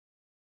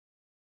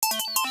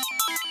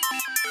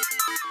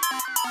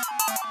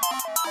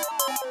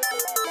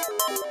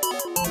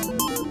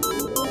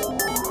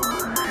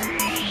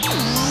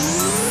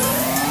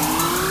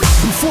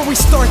Before we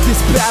start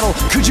this battle,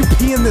 could you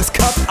pee in this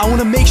cup? I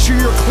wanna make sure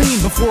you're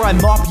clean before I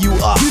mop you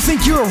up. You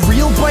think you're a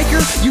real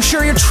biker? You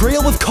share your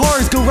trail with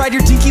cars. Go ride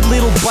your dinky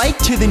little bike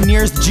to the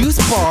nearest juice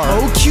bar.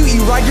 Oh cute,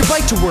 you ride your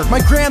bike to work.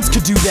 My grams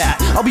could do that.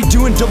 I'll be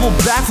doing double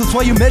backflips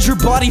while you measure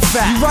body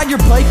fat. You ride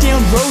your bike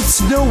down roads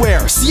to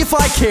nowhere. See if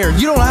I care.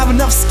 You don't have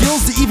enough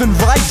skills to even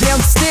ride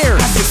downstairs.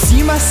 Have you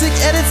seen my sick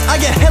edits?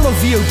 I get hella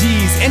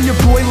VODs. And your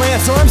boy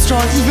Lance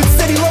Armstrong even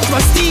said he loves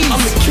my steeds.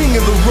 I'm the king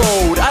of the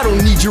road, I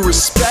don't need your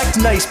respect.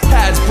 Nice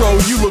pads, bro,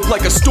 you look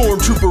like a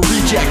stormtrooper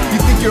reject. You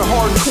think you're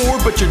hardcore,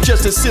 but you're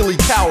just a silly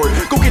coward.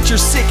 Go get your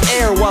sick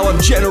air while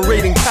I'm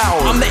generating power.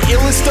 I'm the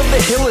illest of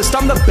the hillest,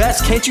 I'm the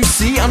best, can't you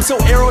see? I'm so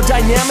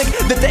aerodynamic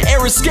that the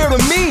air is scared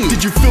of me.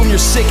 Did you film your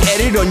sick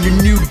edit on your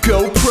new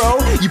GoPro?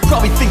 You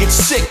probably think it's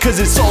sick cause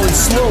it's all in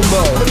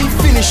slow-mo. Let me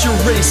finish your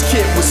race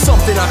kit with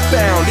something I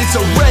found. It's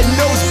a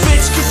red-nosed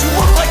bitch cause you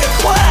look like a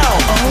clown.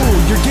 Oh,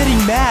 you're getting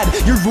mad.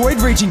 You're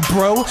roid raging,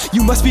 bro.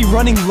 You must be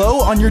running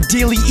low on your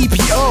daily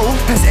EPO.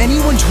 Has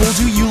anyone told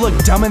you you look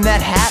dumb in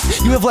that hat?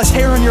 You have less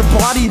hair on your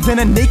body than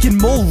a naked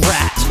mole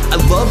rat. I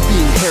love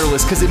being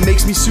hairless cause it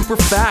makes me super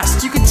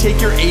fast. You can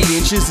take your 8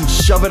 inches and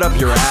shove it up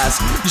your ass.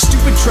 Your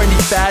stupid trendy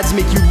fads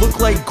make you look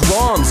like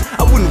Groms.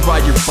 I wouldn't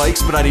ride your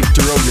bikes, but I'd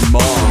enduro your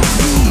mom.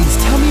 Please,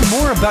 tell me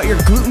more about your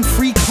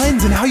gluten-free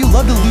cleanse and how you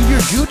love to leave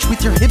your gooch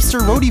with your hipster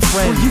roadie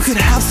friends. Or you could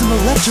have some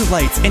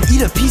electrolytes and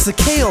eat a piece of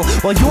kale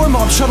while your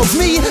mom shuttles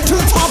me to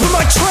the top of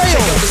my trail.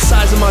 Check out the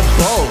size of my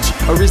bulge,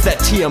 or is that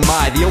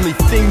TMI? The only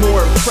thing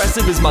more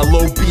impressive is my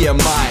low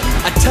BMI.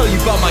 I tell you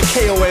about my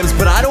KOMs,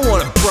 but I don't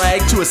want to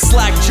brag to a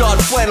slack-jawed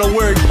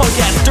flannel-wearing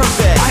punk-ass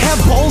dirtbag. I have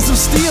balls of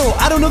steel,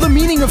 I don't know the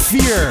meaning of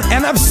fear.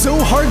 And I'm so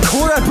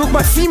hardcore I broke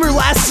my femur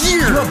last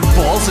year. You have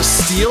balls of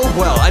steel?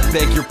 Well, I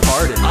beg your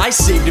pardon. I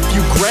saved a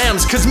few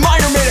grams cause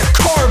mine are made of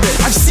carbon.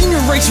 I've seen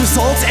your race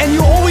results and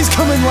you always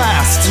come in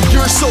last.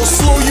 You're so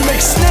slow you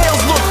make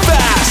snails look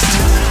fast.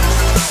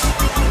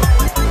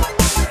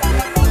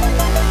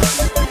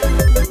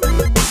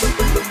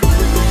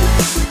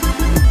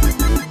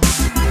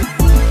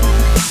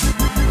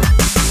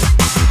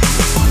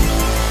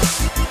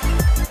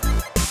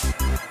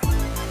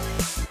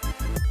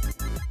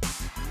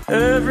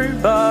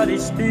 Everybody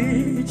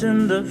speeds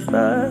in the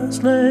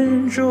fast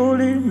lane,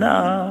 surely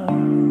now.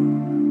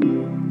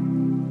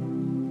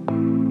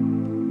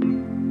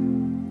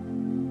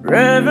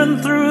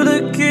 Revving through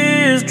the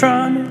gears,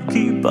 trying to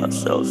keep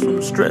ourselves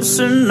from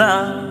stressing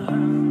out.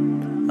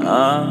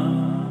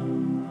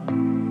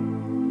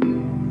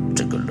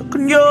 Take a look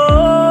in your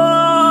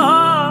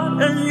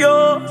heart and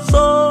your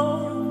soul.